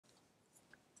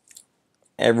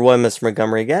Everyone, Mr.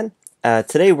 Montgomery again.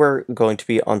 Today we're going to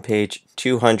be on page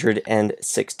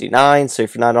 269, so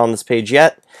if you're not on this page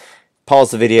yet,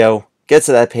 pause the video, get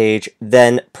to that page,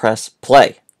 then press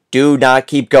play. Do not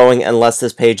keep going unless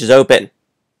this page is open.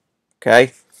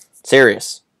 Okay?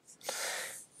 Serious.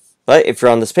 But if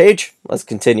you're on this page, let's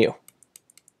continue.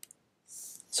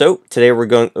 So today we're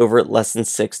going over lesson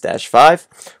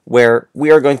 6-5, where we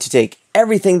are going to take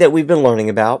everything that we've been learning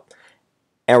about,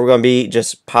 and we're going to be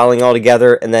just piling all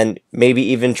together and then maybe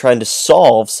even trying to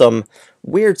solve some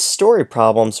weird story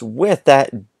problems with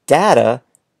that data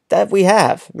that we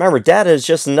have. Remember, data is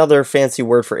just another fancy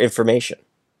word for information.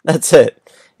 That's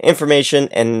it. Information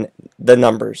and the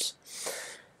numbers.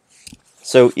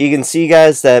 So you can see,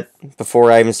 guys, that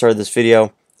before I even started this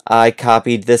video, I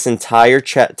copied this entire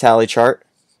tally chart.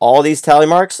 All these tally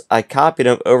marks, I copied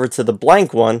them over to the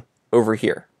blank one over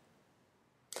here.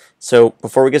 So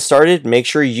before we get started, make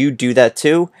sure you do that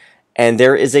too. And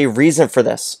there is a reason for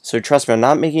this. So trust me, I'm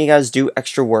not making you guys do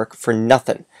extra work for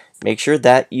nothing. Make sure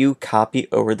that you copy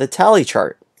over the tally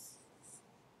chart.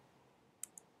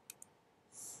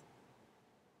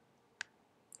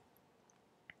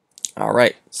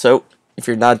 Alright, so if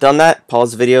you're not done that,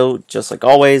 pause the video just like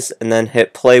always, and then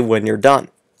hit play when you're done.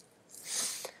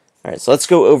 Alright, so let's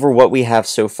go over what we have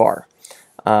so far.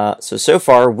 So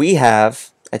far we have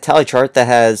a tally chart that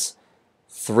has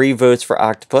 3 votes for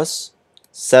octopus,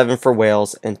 7 for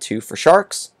whales, and 2 for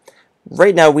sharks.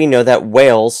 Right now we know that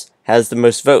whales has the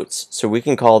most votes, so we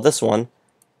can call this one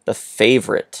the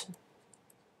favorite.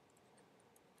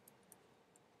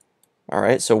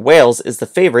 Alright, so whales is the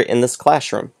favorite in this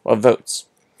classroom of votes.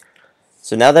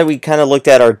 So now that we kind of looked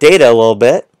at our data a little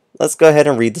bit, let's go ahead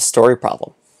and read the story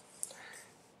problem.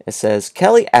 It says,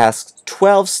 Kelly asked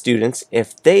 12 students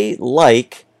if they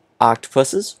like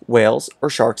octopuses, whales, or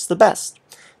sharks the best.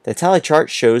 The tally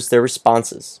chart shows their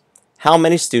responses. How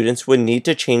many students would need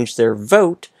to change their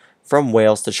vote from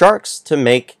whales to sharks to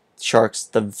make sharks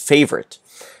the favorite?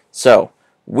 So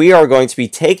we are going to be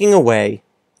taking away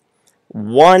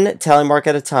one tally mark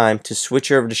at a time to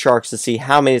switch over to sharks to see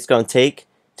how many it's going to take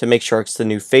to make sharks the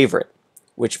new favorite,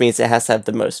 which means it has to have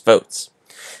the most votes.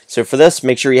 So for this,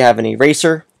 make sure you have an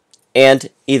eraser and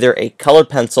either a colored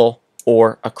pencil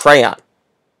or a crayon.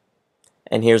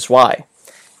 And here's why.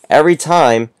 Every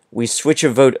time we switch a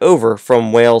vote over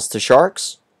from whales to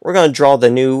sharks, we're going to draw the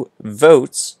new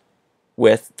votes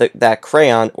with that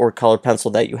crayon or colored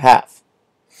pencil that you have.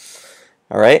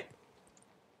 Alright?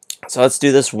 So let's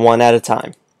do this one at a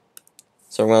time.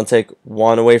 So we're going to take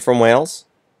 1 away from whales.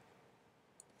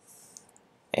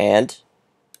 And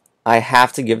I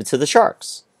have to give it to the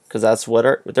sharks, because that's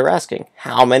what they're asking.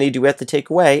 How many do we have to take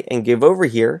away and give over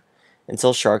here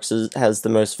until sharks has the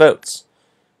most votes?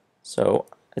 So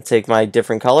I take my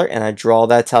different color and I draw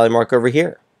that tally mark over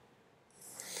here.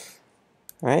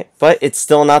 Alright, but it's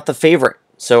still not the favorite.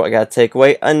 So I got to take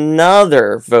away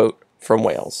another vote from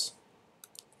whales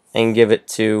and give it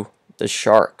to the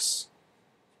sharks.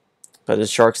 But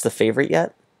is sharks the favorite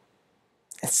yet?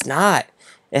 It's not.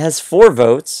 It has 4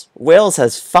 votes. Whales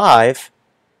has 5.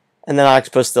 And then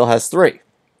octopus still has 3.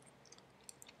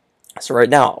 So right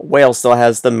now, whale still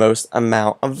has the most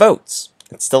amount of votes.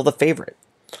 It's still the favorite.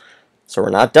 So we're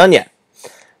not done yet.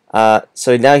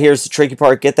 So now here's the tricky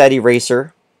part. Get that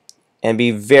eraser and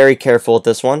be very careful with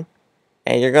this one.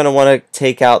 And you're going to want to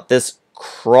take out this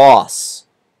cross,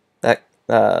 that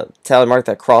tally mark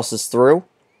that crosses through.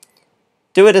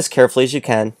 Do it as carefully as you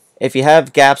can. If you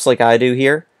have gaps like I do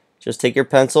here, just take your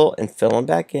pencil and fill them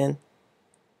back in.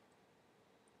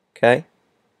 Okay?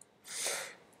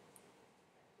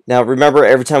 Now remember,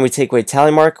 every time we take away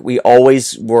tally mark, we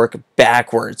always work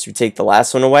backwards. We take the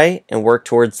last one away and work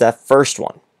towards that first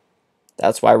one.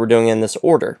 That's why we're doing it in this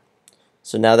order.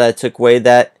 So now that I took away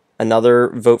that another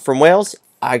vote from whales,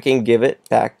 I can give it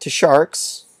back to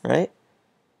sharks, right?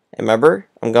 And remember,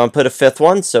 I'm going to put a 5th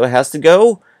one, so it has to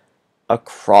go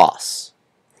across.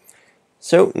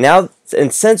 So now,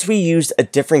 and since we used a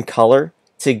different color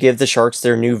to give the sharks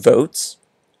their new votes,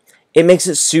 it makes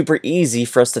it super easy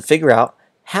for us to figure out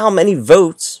how many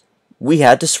votes we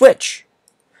had to switch.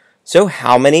 So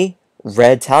how many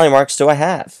red tally marks do I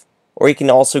have? Or you can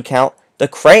also count the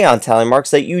crayon tally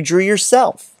marks that you drew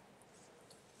yourself.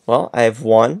 Well, I have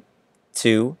 1,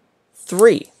 2,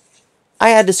 3. I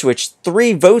had to switch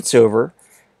 3 votes over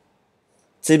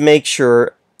to make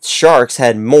sure sharks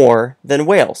had more than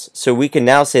whales. So we can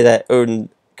now say that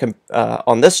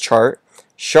on this chart,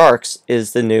 sharks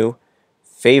is the new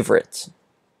favorite.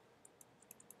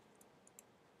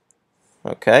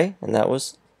 Okay, and that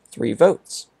was 3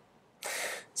 votes.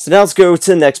 So now let's go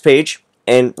to the next page,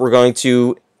 and we're going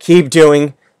to keep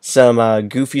doing some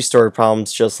goofy story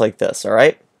problems just like this,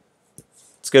 alright?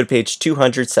 Let's go to page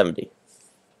 270.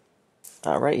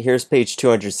 Alright, here's page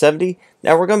 270.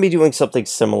 Now we're going to be doing something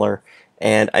similar,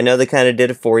 and I know they kind of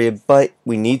did it for you, but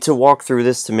we need to walk through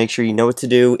this to make sure you know what to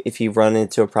do if you run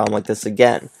into a problem like this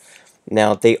again.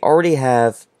 Now, they already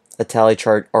have a tally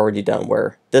chart already done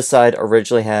where this side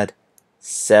originally had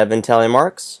 7 tally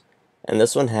marks, and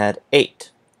this one had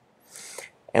 8.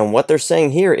 And what they're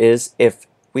saying here is if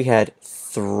we had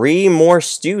 3 more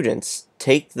students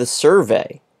take the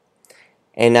survey,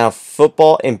 and now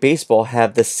football and baseball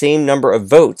have the same number of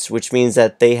votes, which means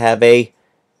that they have a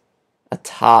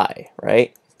tie,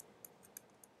 right?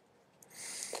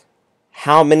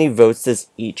 How many votes does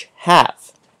each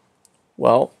have?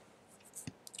 Well,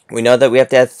 we know that we have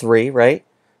to add 3, right?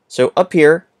 So up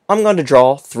here, I'm going to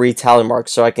draw 3 tally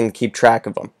marks so I can keep track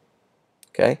of them.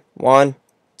 Okay, 1,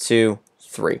 2,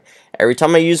 3. Every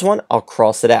time I use one, I'll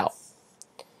cross it out.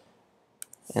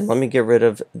 And let me get rid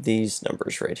of these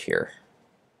numbers right here,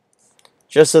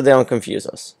 just so they don't confuse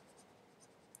us.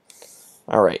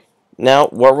 Alright, now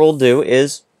what we'll do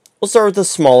is, we'll start with the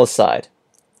smallest side.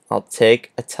 I'll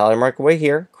take a tally mark away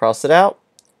here, cross it out,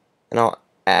 and I'll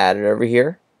add it over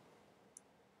here.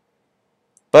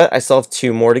 But I still have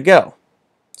 2 more to go.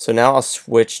 So now I'll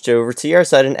switch over to the other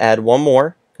side and add 1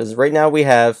 more, because right now we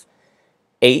have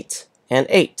 8 and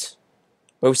 8.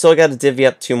 But we still got to divvy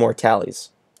up 2 more tallies.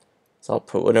 So I'll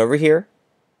put one over here,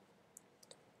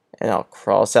 and I'll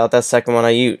cross out that second one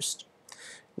I used.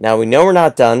 Now we know we're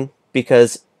not done,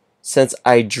 because since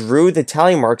I drew the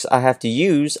tally marks I have to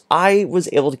use, I was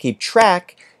able to keep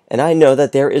track, and I know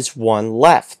that there is 1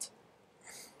 left.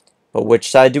 But which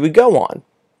side do we go on?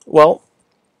 Well,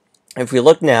 if we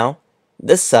look now,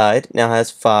 this side now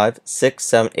has 5, 6,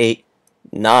 7, 8,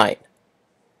 9.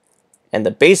 And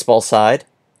the baseball side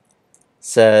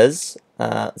says,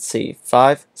 let's see,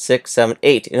 5, 6, 7,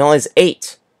 8. It only has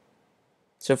 8.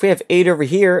 So if we have 8 over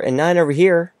here and 9 over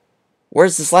here,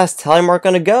 where's this last tally mark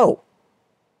going to go?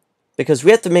 Because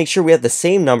we have to make sure we have the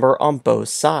same number on both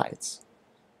sides.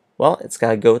 Well, it's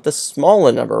got to go with the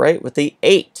smaller number, right? With the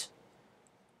 8.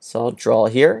 So I'll draw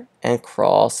here and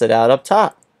cross it out up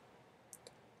top.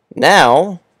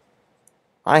 Now,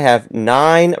 I have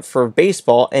 9 for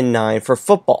baseball and 9 for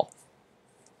football.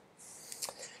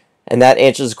 And that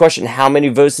answers the question, how many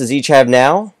votes does each have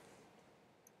now?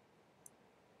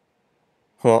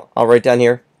 Well, I'll write down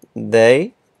here,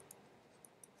 they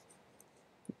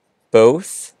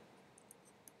both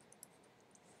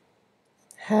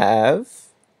have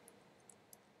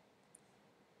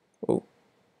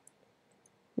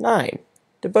 9.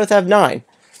 They both have 9.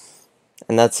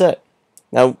 And that's it.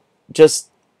 Now, just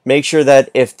make sure that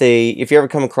if you ever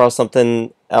come across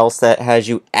something else that has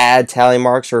you add tally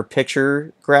marks or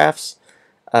picture graphs,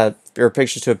 or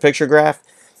pictures to a picture graph,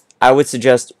 I would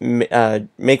suggest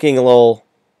making a little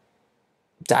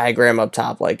diagram up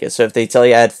top like it. So if they tell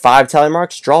you add 5 tally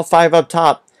marks, draw 5 up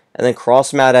top and then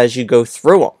cross them out as you go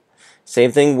through them.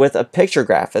 Same thing with a picture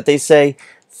graph. If they say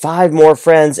 5 more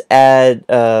friends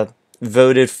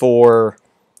voted for,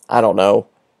 I don't know,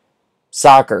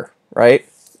 soccer, right?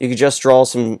 You could just draw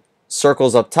some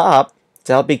circles up top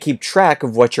to help you keep track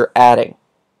of what you're adding.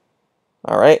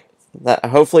 Alright?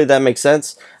 Hopefully that makes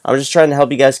sense. I'm just trying to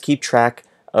help you guys keep track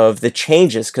of the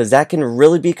changes, because that can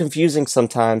really be confusing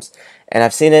sometimes. And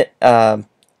I've seen it, I've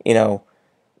seen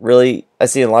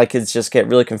a lot of kids just get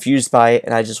really confused by it,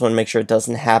 and I just want to make sure it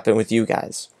doesn't happen with you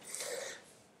guys.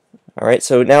 Alright,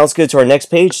 so now let's go to our next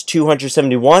page,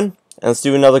 271, and let's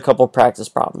do another couple of practice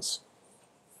problems.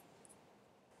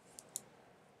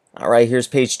 Alright, here's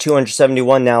page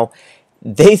 271. Now,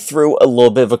 they threw a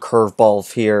little bit of a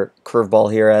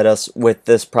curveball here at us with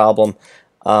this problem.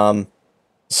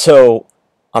 So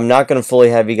I'm not going to fully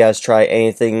have you guys try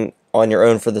anything on your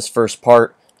own for this first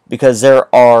part, because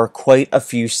there are quite a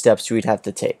few steps we'd have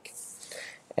to take.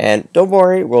 And don't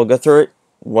worry, we'll go through it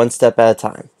one step at a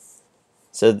time.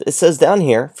 So it says down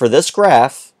here, for this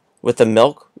graph with the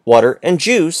milk, water, and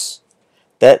juice,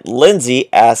 that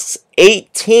Lindsay asks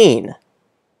 18.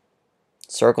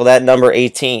 Circle that number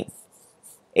 18.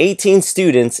 18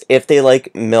 students if they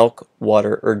like milk,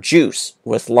 water, or juice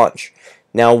with lunch.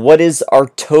 Now, what is our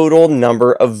total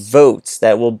number of votes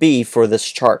that will be for this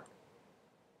chart?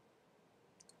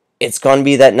 It's going to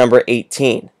be that number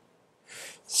 18.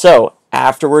 So,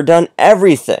 after we're done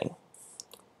everything,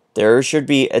 there should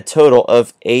be a total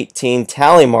of 18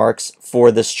 tally marks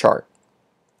for this chart.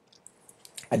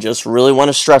 I just really want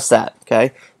to stress that,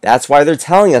 okay? That's why they're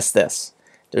telling us this.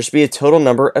 There should be a total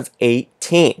number of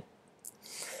 18.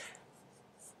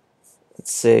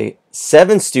 Let's say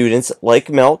 7 students like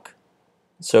milk.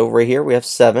 So right here we have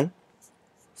 7.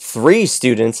 3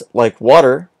 students like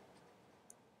water,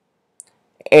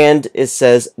 and it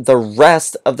says the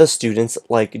rest of the students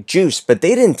like juice, but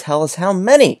they didn't tell us how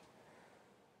many.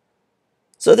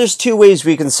 So there's 2 ways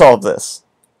we can solve this.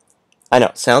 I know,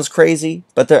 it sounds crazy,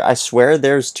 but I swear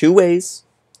there's 2 ways.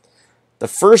 The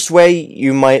first way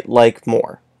you might like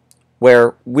more,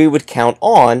 where we would count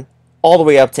on all the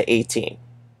way up to 18.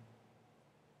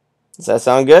 Does that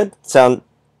sound good? Sound,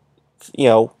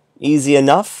 easy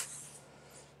enough?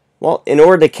 Well, in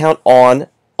order to count on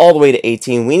all the way to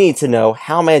 18, we need to know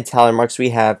how many tally marks we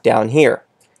have down here.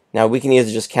 Now, we can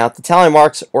either just count the tally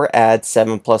marks or add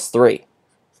 7 plus 3.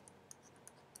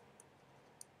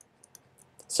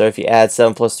 So if you add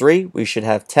 7 plus 3, we should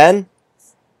have 10.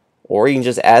 Or you can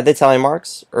just add the tally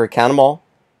marks, or count them all.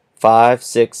 5,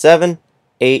 6, 7,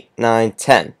 8, 9,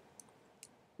 10.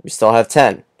 We still have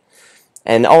 10.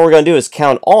 And all we're going to do is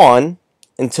count on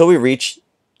until we reach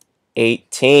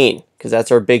 18, because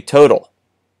that's our big total.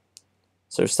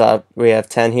 So we have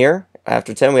 10 here.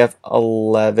 After 10, we have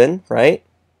 11, right?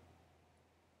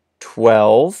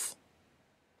 12.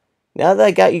 Now that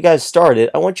I got you guys started,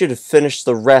 I want you to finish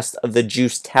the rest of the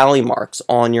juice tally marks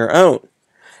on your own.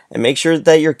 And make sure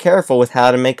that you're careful with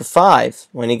how to make a 5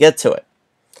 when you get to it.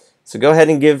 So go ahead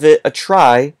and give it a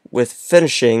try with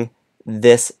finishing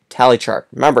this tally chart.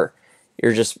 Remember,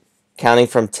 you're just counting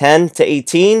from 10 to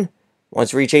 18.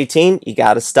 Once you reach 18, you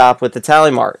got to stop with the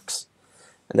tally marks.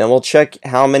 And then we'll check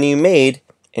how many you made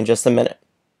in just a minute.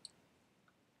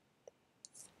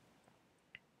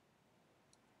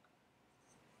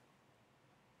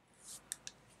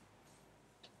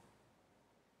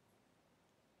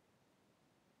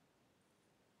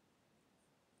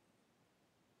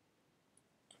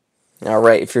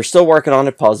 Alright, if you're still working on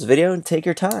it, pause the video and take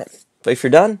your time. But if you're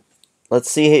done,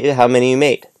 let's see how many you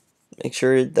made. Make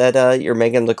sure that you're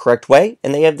making them the correct way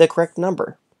and they have the correct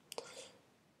number.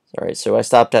 Alright, so I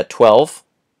stopped at 12.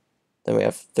 Then we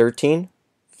have 13,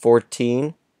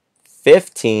 14,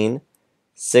 15,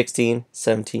 16,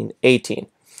 17, 18.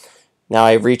 Now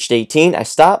I've reached 18, I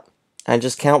stop and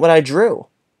just count what I drew.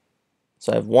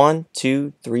 So I have 1,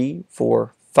 2, 3,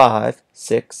 4, 5,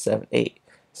 6, 7, 8.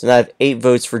 So now I have 8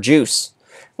 votes for juice,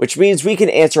 which means we can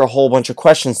answer a whole bunch of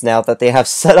questions now that they have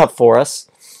set up for us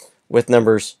with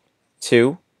numbers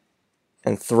 2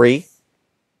 and 3.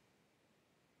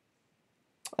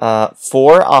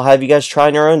 4, I'll have you guys try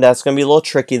on your own. That's going to be a little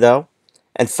tricky though.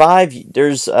 And 5,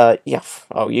 there's,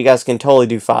 you guys can totally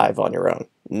do 5 on your own.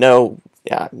 No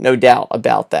doubt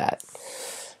about that.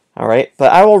 All right,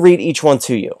 but I will read each one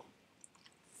to you.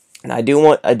 And I do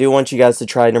want you guys to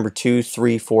try number 2,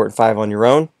 3, 4, and 5 on your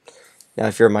own. Now,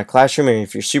 if you're in my classroom and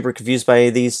if you're super confused by any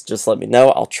of these, just let me know.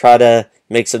 I'll try to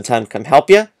make some time to come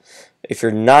help you. If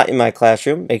you're not in my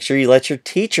classroom, make sure you let your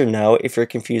teacher know if you're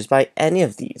confused by any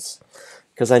of these.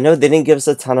 Because I know they didn't give us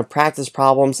a ton of practice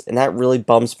problems, and that really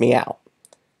bums me out.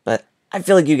 But I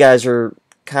feel like you guys are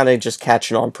kind of just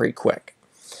catching on pretty quick.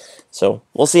 So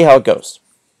we'll see how it goes.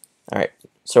 All right.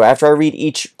 So after I read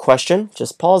each question,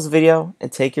 just pause the video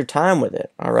and take your time with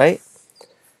it, all right?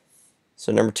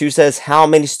 So number 2 says, how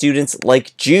many students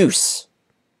like juice?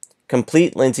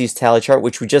 Complete Lindsay's tally chart,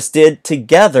 which we just did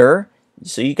together,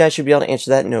 so you guys should be able to answer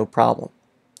that no problem.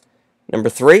 Number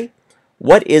 3,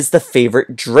 what is the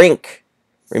favorite drink?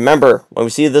 Remember, when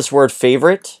we see this word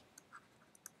favorite,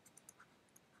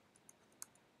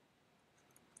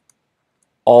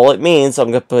 all it means, I'm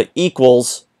going to put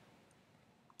equals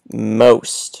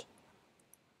most.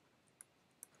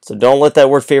 So don't let that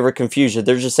word favorite confuse you.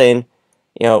 They're just saying,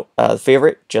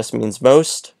 favorite just means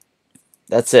most.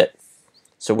 That's it.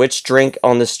 So which drink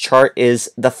on this chart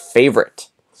is the favorite?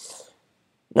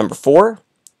 Number 4,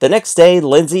 the next day,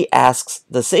 Lindsay asks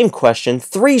the same question.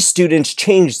 3 students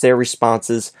changed their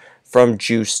responses from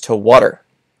juice to water.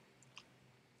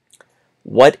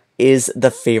 What is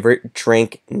the favorite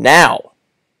drink now?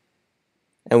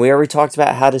 And we already talked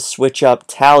about how to switch up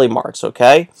tally marks,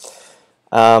 okay?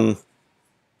 Do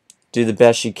the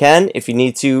best you can. If you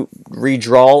need to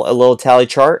redraw a little tally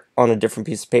chart on a different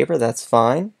piece of paper, that's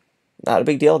fine. Not a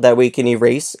big deal. That way you can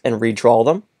erase and redraw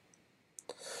them.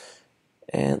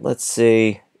 And let's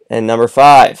see. And number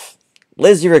 5,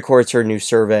 Lizzie records her new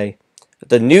survey.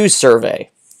 The new survey.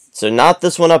 So not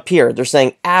this one up here. They're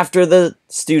saying after the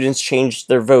students changed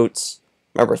their votes.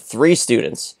 Remember, 3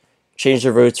 students changed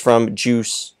their votes from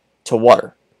juice to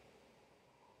water.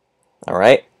 All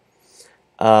right.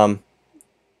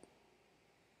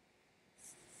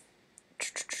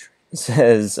 It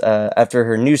says after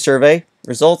her new survey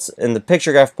results in the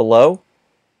picture graph below.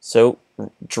 So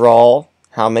draw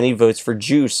how many votes for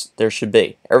juice there should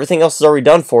be. Everything else is already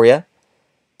done for you,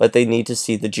 but they need to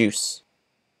see the juice.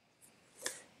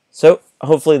 So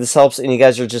hopefully this helps and you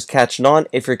guys are just catching on.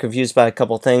 If you're confused by a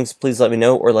couple things, please let me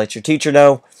know or let your teacher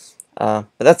know. But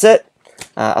that's it.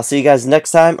 I'll see you guys next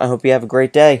time. I hope you have a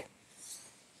great day.